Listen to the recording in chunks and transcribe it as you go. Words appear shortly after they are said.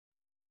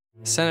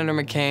Senator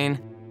McCain,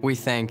 we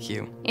thank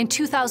you. In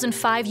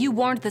 2005, you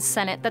warned the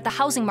Senate that the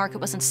housing market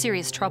was in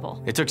serious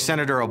trouble. It took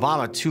Senator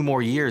Obama 2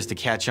 more years to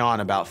catch on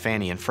about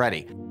Fannie and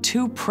Freddie.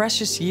 2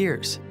 precious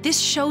years. This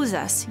shows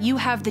us you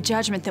have the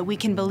judgment that we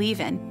can believe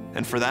in.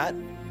 And for that,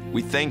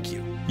 we thank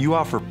you. You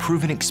offer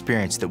proven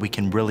experience that we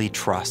can really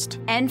trust.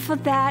 And for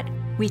that,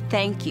 we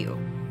thank you.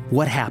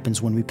 What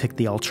happens when we pick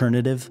the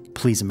alternative?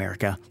 Please,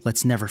 America,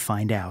 let's never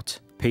find out.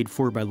 Paid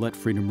for by Let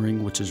Freedom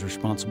Ring, which is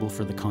responsible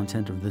for the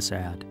content of this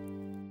ad.